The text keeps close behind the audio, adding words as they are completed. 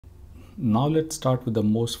Now let's start with the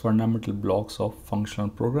most fundamental blocks of functional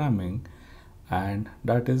programming, and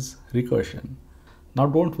that is recursion. Now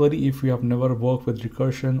don't worry if you have never worked with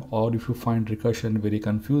recursion or if you find recursion very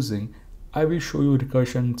confusing. I will show you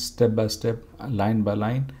recursion step by step, line by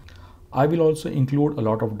line. I will also include a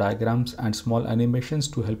lot of diagrams and small animations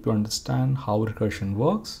to help you understand how recursion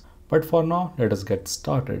works. But for now, let us get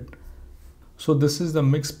started. So this is the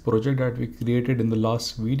mix project that we created in the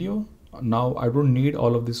last video. Now I don't need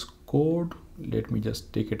all of this code. Let me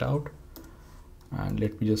just take it out and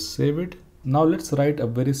let me just save it. Now let's write a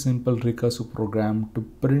very simple recursive program to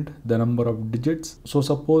print the number of digits. So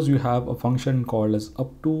suppose you have a function called as up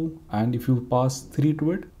to, and if you pass 3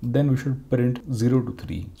 to it, then we should print 0 to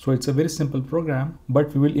 3. So it's a very simple program,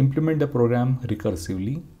 but we will implement the program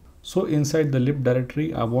recursively. So inside the lib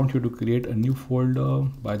directory, I want you to create a new folder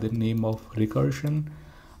by the name of recursion.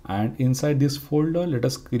 And inside this folder, let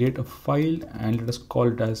us create a file and let us call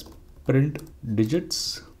it as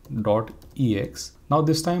printdigits.ex. Now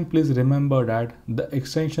this time, please remember that the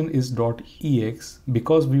extension is .ex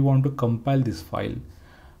because we want to compile this file.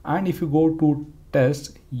 And if you go to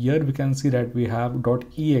test, here we can see that we have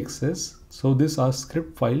 .exs. So these are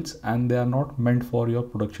script files and they are not meant for your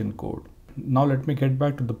production code. Now let me get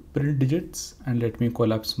back to the print digits and let me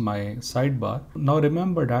collapse my sidebar. Now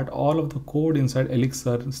remember that all of the code inside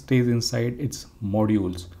Elixir stays inside its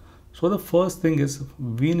modules. So the first thing is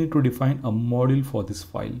we need to define a module for this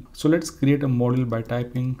file. So let's create a module by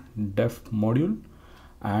typing def module,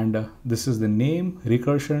 and this is the name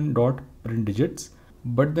recursion.printdigits.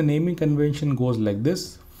 But the naming convention goes like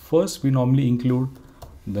this. First, we normally include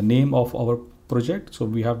the name of our project. So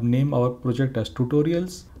we have named our project as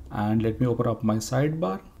tutorials. And let me open up my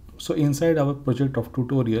sidebar. So inside our project of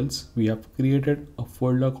tutorials, we have created a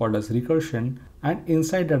folder called as recursion, and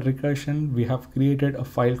inside that recursion, we have created a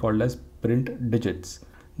file called as printdigits.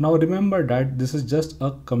 Now remember that this is just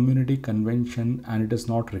a community convention and it is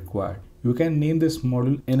not required. You can name this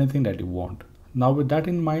module anything that you want. Now with that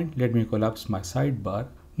in mind, let me collapse my sidebar.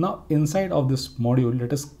 Now inside of this module,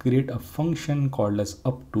 let us create a function called as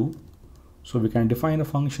up to. So we can define a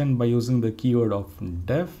function by using the keyword of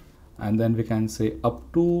def, and then we can say up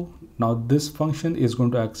to. Now this function is going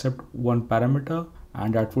to accept one parameter,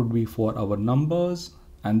 and that would be for our numbers,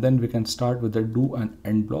 and then we can start with the do and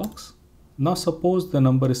end blocks. Now suppose the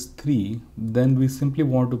number is 3, then we simply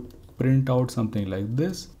want to print out something like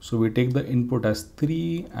this. So we take the input as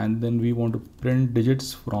 3 and then we want to print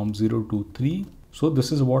digits from 0 to 3. So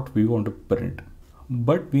this is what we want to print,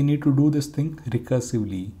 but we need to do this thing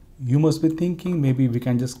recursively. You must be thinking maybe we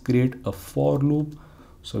can just create a for loop.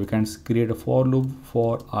 So we can create a for loop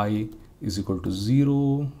for I is equal to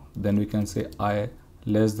 0. Then we can say I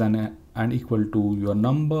less than and equal to your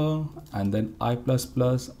number, and then I plus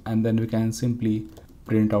plus, and then we can simply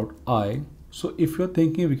print out I. So if you're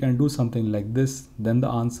thinking we can do something like this, then the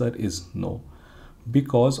answer is no,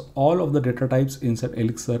 because all of the data types inside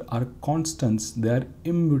Elixir are constants, they are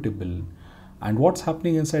immutable. And what's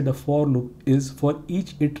happening inside the for loop is for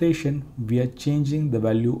each iteration, we are changing the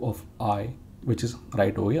value of I, which is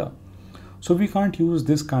right over here. So we can't use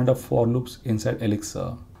this kind of for loops inside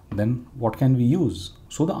Elixir. Then what can we use?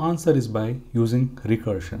 So the answer is by using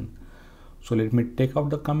recursion. So let me take out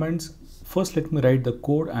the comments. First, let me write the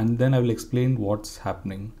code and then I will explain what's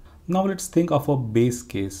happening. Now let's think of a base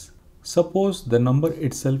case. Suppose the number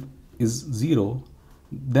itself is 0.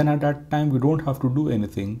 Then at that time, we don't have to do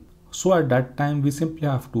anything. So at that time, we simply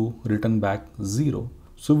have to return back 0.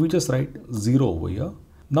 So we just write 0 over here.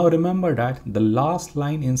 Now remember that the last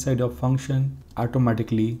line inside your function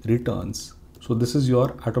automatically returns. So this is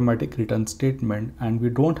your automatic return statement, and we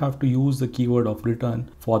don't have to use the keyword of return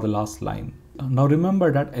for the last line. Now remember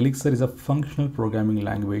that Elixir is a functional programming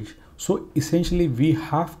language. So essentially we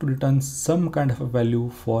have to return some kind of a value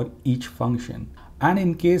for each function. And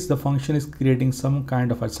in case the function is creating some kind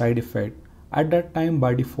of a side effect, at that time,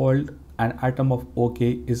 by default, an atom of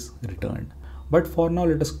OK is returned. But for now,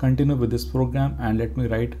 let us continue with this program and let me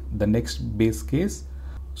write the next base case.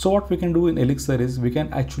 So what we can do in Elixir is we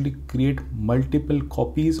can actually create multiple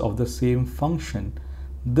copies of the same function.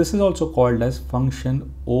 This is also called as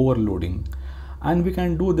function overloading. And we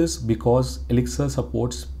can do this because Elixir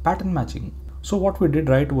supports pattern matching. So what we did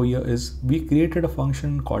right over here is we created a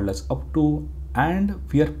function called as up to, and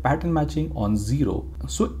we are pattern matching on 0.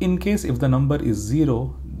 So in case if the number is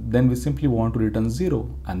 0, then we simply want to return 0,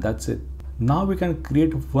 and that's it. Now we can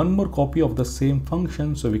create one more copy of the same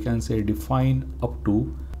function. So we can say define up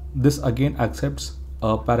to. This again accepts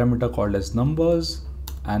a parameter called as numbers,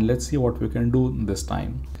 and let's see what we can do this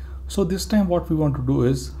time. So this time what we want to do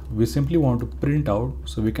is we simply want to print out.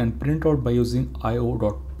 So we can print out by using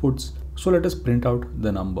io.puts So let us print out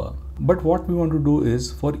the number. But what we want to do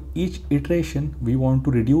is for each iteration, we want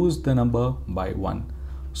to reduce the number by 1.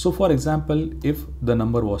 So for example, if the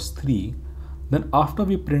number was 3, then after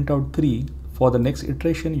we print out 3, for the next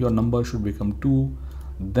iteration, your number should become 2,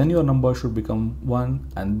 then your number should become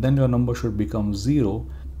 1, and then your number should become 0.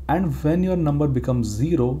 And when your number becomes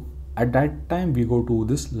 0, at that time we go to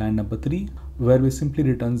this line number 3, where we simply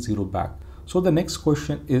return 0 back. So the next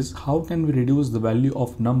question is, how can we reduce the value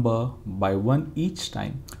of number by 1 each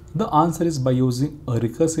time? The answer is by using a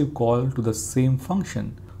recursive call to the same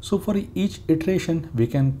function. So for each iteration, we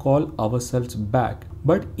can call ourselves back.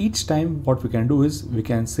 But each time what we can do is we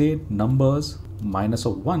can say numbers minus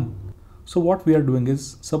of 1. So what we are doing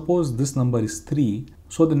is, suppose this number is 3.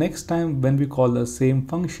 So the next time when we call the same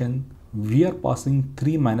function, we are passing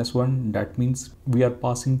 3 minus 1. That means we are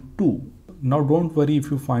passing 2. Now don't worry if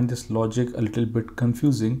you find this logic a little bit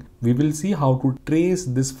confusing. We will see how to trace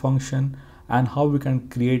this function and how we can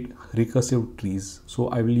create recursive trees. So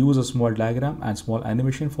I will use a small diagram and small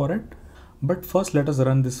animation for it. But first let us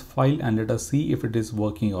run this file and let us see if it is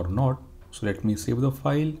working or not. So let me save the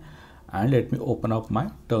file and let me open up my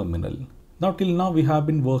terminal. Now till now we have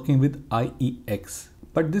been working with IEX.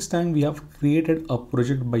 But this time we have created a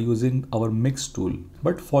project by using our mix tool.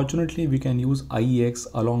 But fortunately we can use IEX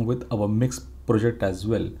along with our mix project as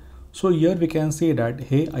well. So here we can say that,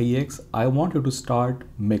 hey IEX, I want you to start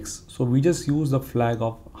mix. So we just use the flag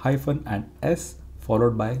of hyphen and S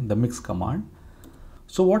followed by the mix command.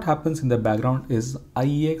 So what happens in the background is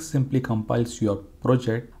IEX simply compiles your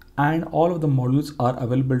project and all of the modules are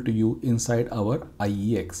available to you inside our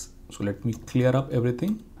IEX. So let me clear up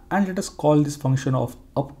everything. And let us call this function of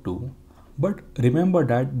up to, but remember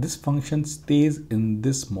that this function stays in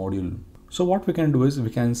this module. So what we can do is we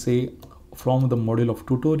can say from the module of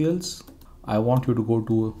tutorials, I want you to go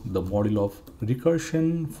to the module of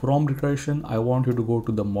recursion. From recursion, I want you to go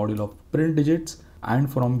to the module of print digits.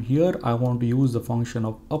 And from here, I want to use the function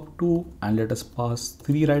of up to, and let us pass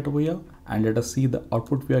 3 right over here and let us see the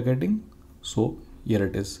output we are getting. So here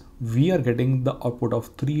it is. We are getting the output of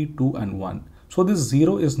 3, 2 and 1. So this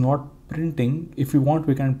 0 is not printing. If you want,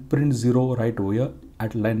 we can print 0 right over here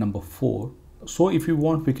at line number 4. So if you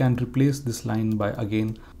want, we can replace this line by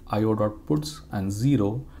again io.puts and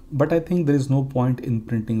 0. But I think there is no point in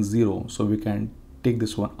printing 0. So we can take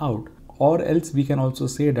this one out. Or else we can also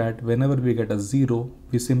say that whenever we get a 0,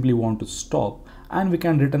 we simply want to stop. And we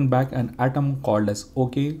can return back an atom called as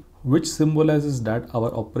OK, which symbolizes that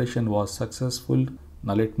our operation was successful.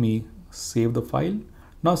 Now let me save the file.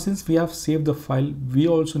 Now since we have saved the file, we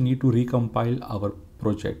also need to recompile our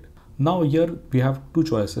project. Now here we have two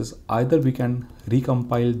choices. Either we can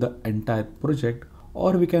recompile the entire project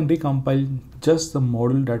or we can recompile just the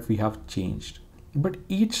module that we have changed. But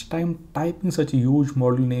each time typing such a huge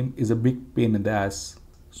module name is a big pain in the ass.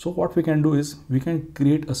 So what we can do is we can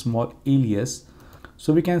create a small alias.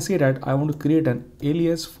 So we can say that I want to create an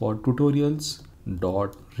alias for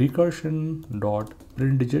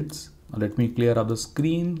tutorials.recursion.printDigits. Let me clear up the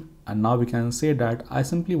screen, and now we can say that I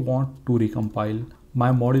simply want to recompile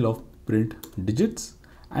my module of print digits,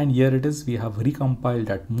 and here it is. We have recompiled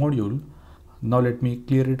that module. Now let me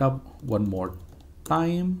clear it up one more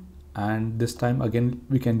time, and this time again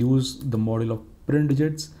we can use the module of print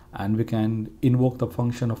digits and we can invoke the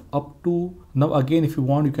function of up to. Now again, if you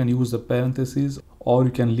want, you can use the parentheses or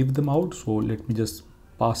you can leave them out. So let me just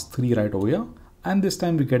pass 3 right over here. And this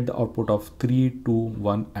time we get the output of 3, 2,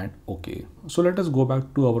 1 and OK. So let us go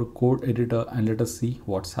back to our code editor and let us see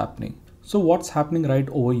what's happening. So what's happening right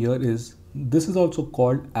over here is this is also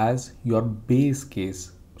called as your base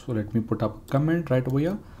case. So let me put up a comment right over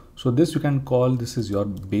here. So this you can call this is your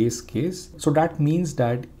base case. So that means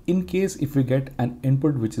that in case if we get an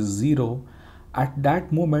input which is 0, at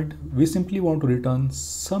that moment we simply want to return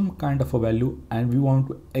some kind of a value and we want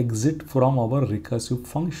to exit from our recursive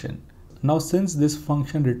function. Now since this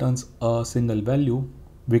function returns a single value,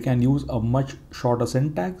 we can use a much shorter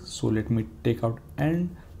syntax. So let me take out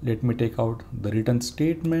end, let me take out the return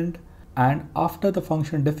statement, and after the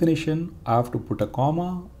function definition I have to put a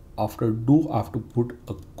comma, after do I have to put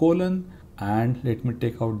a colon, and let me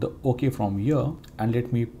take out the OK from here and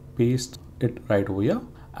let me paste it right over here,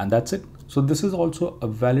 and that's it. So this is also a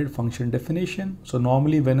valid function definition. So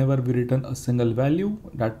normally whenever we return a single value,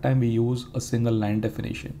 that time we use a single line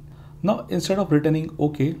definition. Now instead of returning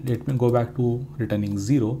OK, let me go back to returning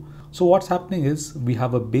 0. So what's happening is we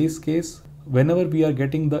have a base case. Whenever we are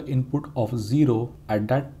getting the input of 0, at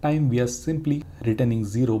that time we are simply returning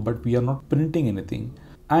 0, but we are not printing anything.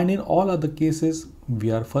 And in all other cases, we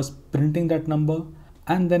are first printing that number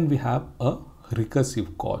and then we have a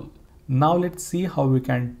recursive call. Now let's see how we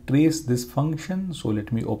can trace this function. So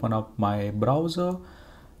let me open up my browser,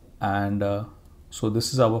 and so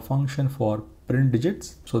this is our function for print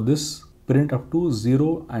digits. So this print up to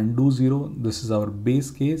 0 and do 0, this is our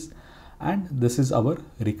base case, and this is our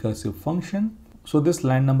recursive function. So this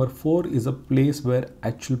line number 4 is a place where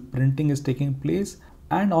actual printing is taking place,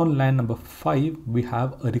 and on line number 5 we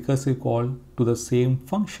have a recursive call to the same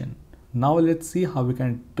function. Now let's see how we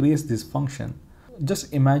can trace this function.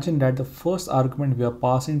 Just imagine that the first argument we are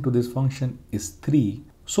passing to this function is 3.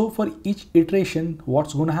 So for each iteration,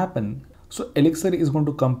 what's going to happen? So Elixir is going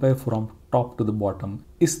to compare from top to the bottom.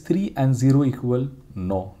 Is 3 and 0 equal?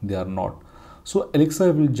 No, they are not. So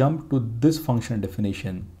Elixir will jump to this function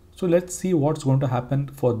definition. So let's see what's going to happen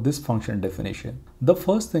for this function definition. The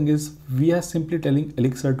first thing is we are simply telling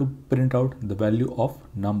Elixir to print out the value of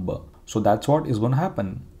number. So that's what is going to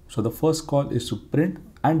happen. So the first call is to print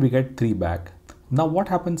and we get 3 back. Now what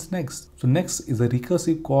happens next? So next is a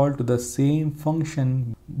recursive call to the same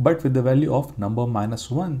function but with the value of number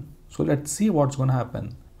 -1. So let's see what's going to happen.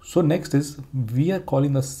 So next is we are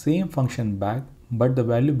calling the same function back but the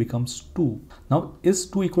value becomes 2. Now is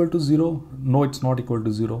 2 equal to 0? No, it's not equal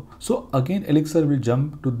to 0. So again Elixir will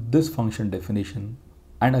jump to this function definition.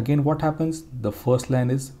 And again what happens? The first line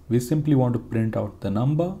is we simply want to print out the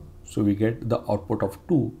number. So we get the output of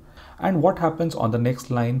 2. And what happens on the next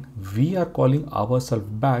line? We are calling ourselves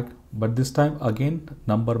back, but this time again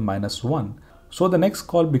number -1. So the next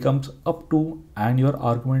call becomes up to and your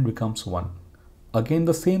argument becomes 1. Again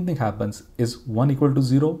the same thing happens. Is 1 equal to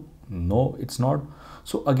 0? No, it's not.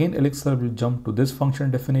 So again Elixir will jump to this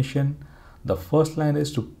function definition. The first line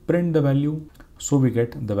is to print the value. So we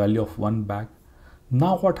get the value of 1 back.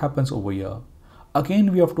 Now what happens over here? Again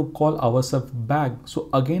we have to call ourselves back. So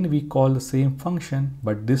again we call the same function,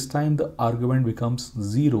 but this time the argument becomes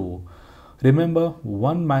 0. Remember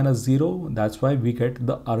 1 minus 0, that's why we get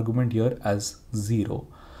the argument here as 0.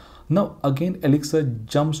 Now again Elixir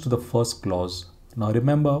jumps to the first clause. Now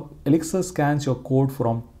remember Elixir scans your code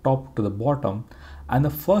from top to the bottom and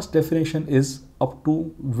the first definition is up to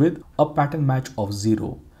with a pattern match of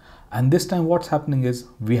 0. And this time what's happening is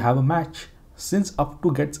we have a match. Since up to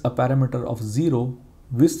gets a parameter of 0,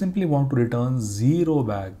 we simply want to return 0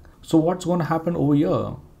 back. So what's going to happen over here?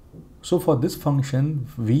 So for this function,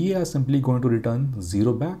 we are simply going to return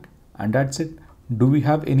 0 back and that's it. Do we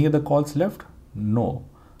have any other calls left? No.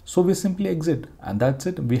 So we simply exit and that's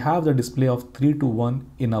it. We have the display of 3 to 1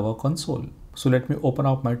 in our console. So let me open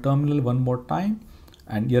up my terminal one more time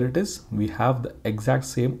and here it is. We have the exact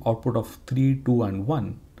same output of 3, 2 and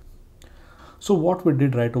 1. So what we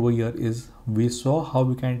did right over here is we saw how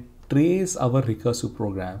we can trace our recursive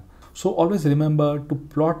program. So always remember to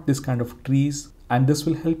plot this kind of trees and this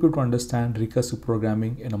will help you to understand recursive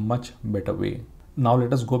programming in a much better way. Now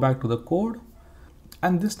let us go back to the code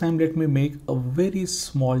and this time let me make a very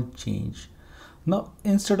small change. Now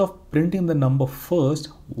instead of printing the number first,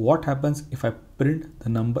 what happens if I print the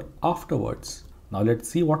number afterwards? Now let's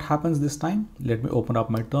see what happens this time. Let me open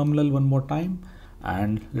up my terminal one more time.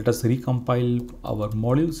 And let us recompile our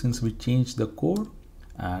module since we changed the code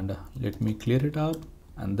and let me clear it up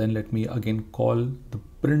and then let me again call the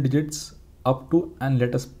print digits up to and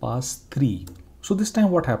let us pass 3. So this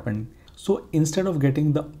time what happened? So instead of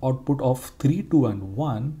getting the output of 3, 2 and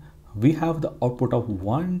 1, we have the output of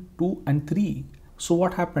 1, 2 and 3. So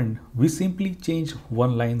what happened? We simply changed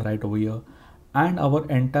one line right over here and our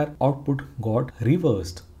entire output got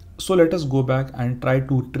reversed. So let us go back and try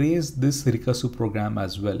to trace this recursive program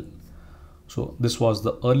as well. So this was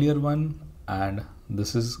the earlier one and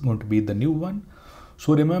this is going to be the new one.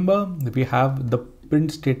 So remember we have the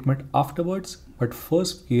print statement afterwards, but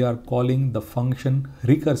first we are calling the function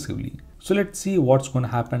recursively. So let's see what's going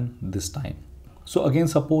to happen this time. So again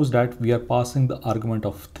suppose that we are passing the argument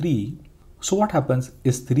of 3. So what happens?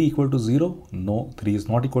 Is 3 equal to 0? No, 3 is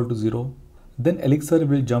not equal to 0. Then Elixir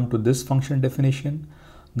will jump to this function definition.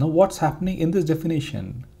 Now what's happening in this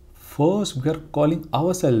definition? First we are calling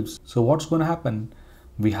ourselves. So what's going to happen?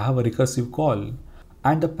 We have a recursive call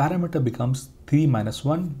and the parameter becomes 3 minus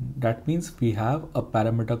 1. That means we have a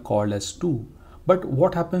parameter called as 2. But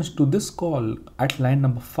what happens to this call at line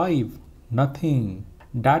number 5? Nothing.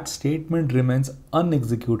 That statement remains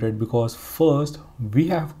unexecuted because first we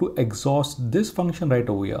have to exhaust this function right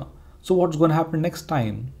over here. So what's going to happen next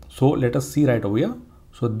time? So let us see right over here.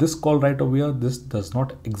 So this call right over here, this does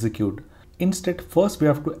not execute. Instead, first we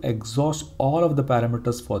have to exhaust all of the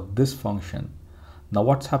parameters for this function. Now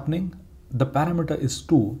what's happening? The parameter is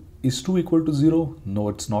 2. Is 2 equal to 0? No,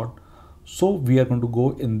 it's not. So we are going to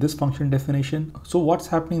go in this function definition. So what's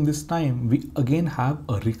happening this time? We again have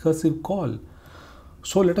a recursive call.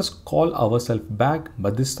 So let us call ourselves back,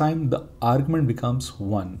 but this time the argument becomes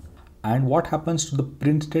 1. And what happens to the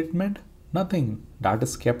print statement? Nothing. That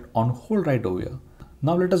is kept on hold right over here.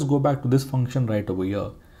 Now let us go back to this function right over here.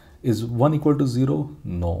 Is 1 equal to 0?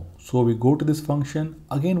 No. So we go to this function.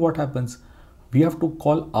 Again what happens? We have to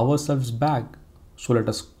call ourselves back. So let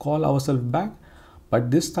us call ourselves back. But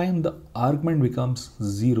this time the argument becomes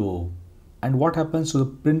 0. And what happens to the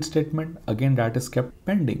print statement? Again that is kept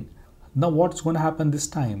pending. Now what's going to happen this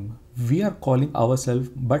time? We are calling ourselves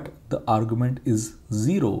but the argument is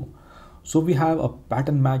 0. So we have a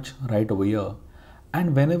pattern match right over here.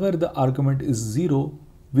 And whenever the argument is 0,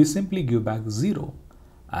 we simply give back 0.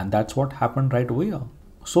 And that's what happened right over here.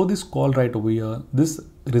 So this call right over here, this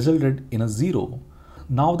resulted in a 0.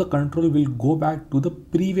 Now the control will go back to the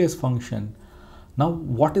previous function. Now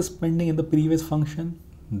what is pending in the previous function?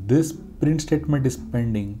 This print statement is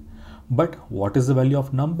pending. But what is the value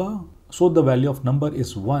of number? So the value of number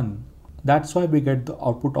is 1. That's why we get the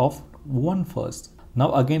output of 1 first.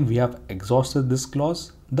 Now again we have exhausted this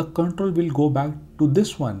clause. The control will go back to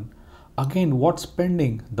this one. Again what's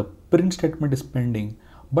pending? The print statement is pending.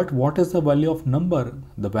 But what is the value of number?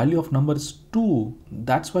 The value of number is 2.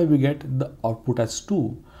 That's why we get the output as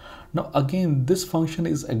 2. Now again this function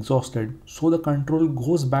is exhausted. So the control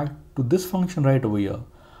goes back to this function right over here.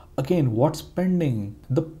 Again what's pending?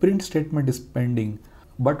 The print statement is pending.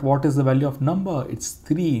 But what is the value of number? It's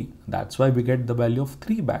 3. That's why we get the value of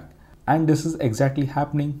 3 back. And this is exactly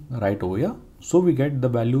happening right over here. So we get the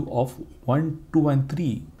value of 1, 2 and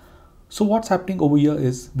 3. So what's happening over here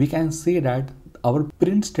is we can say that our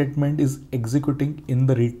print statement is executing in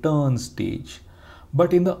the return stage.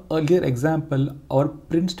 But in the earlier example, our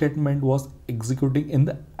print statement was executing in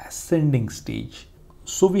the ascending stage.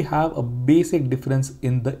 So we have a basic difference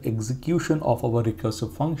in the execution of our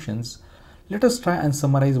recursive functions. Let us try and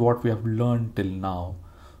summarize what we have learned till now.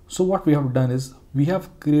 So what we have done is we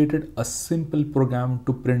have created a simple program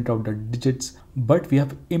to print out the digits, but we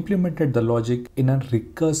have implemented the logic in a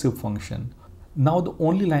recursive function. Now the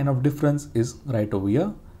only line of difference is right over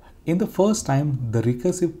here. In the first time, the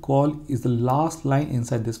recursive call is the last line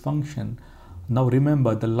inside this function. Now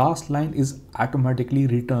remember, the last line is automatically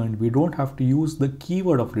returned. We don't have to use the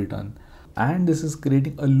keyword of return. And this is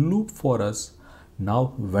creating a loop for us.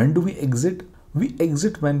 Now when do we exit? We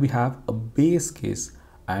exit when we have a base case.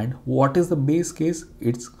 And what is the base case?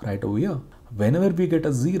 It's right over here. Whenever we get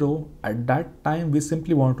a 0, at that time we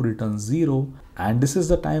simply want to return 0, and this is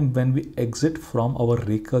the time when we exit from our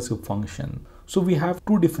recursive function. So we have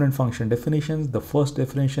two different function definitions. The first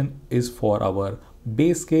definition is for our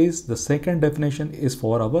base case, the second definition is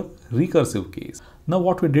for our recursive case. Now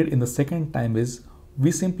what we did in the second time is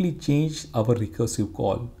we simply changed our recursive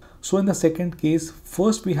call. So in the second case,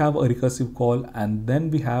 first we have a recursive call and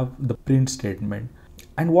then we have the print statement.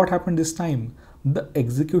 And what happened this time? The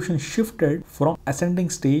execution shifted from ascending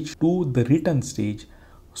stage to the return stage.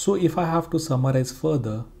 So if I have to summarize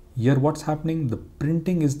further, here what's happening? The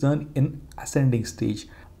printing is done in ascending stage,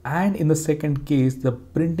 and in the second case the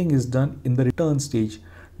printing is done in the return stage.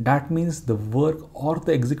 That means the work or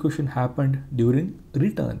the execution happened during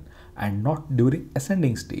return and not during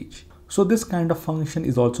ascending stage. So this kind of function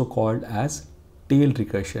is also called as tail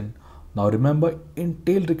recursion. Now remember, in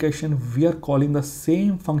tail recursion we are calling the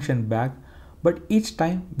same function back, but each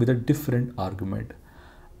time with a different argument.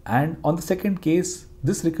 And on the second case,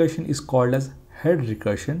 this recursion is called as head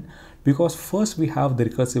recursion because first we have the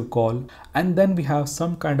recursive call and then we have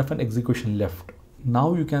some kind of an execution left.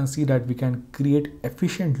 Now you can see that we can create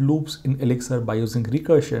efficient loops in Elixir by using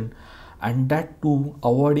recursion, and that too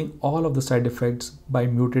avoiding all of the side effects by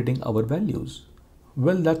mutating our values.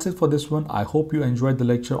 Well, that's it for this one. I hope you enjoyed the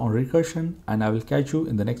lecture on recursion, and I will catch you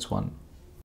in the next one.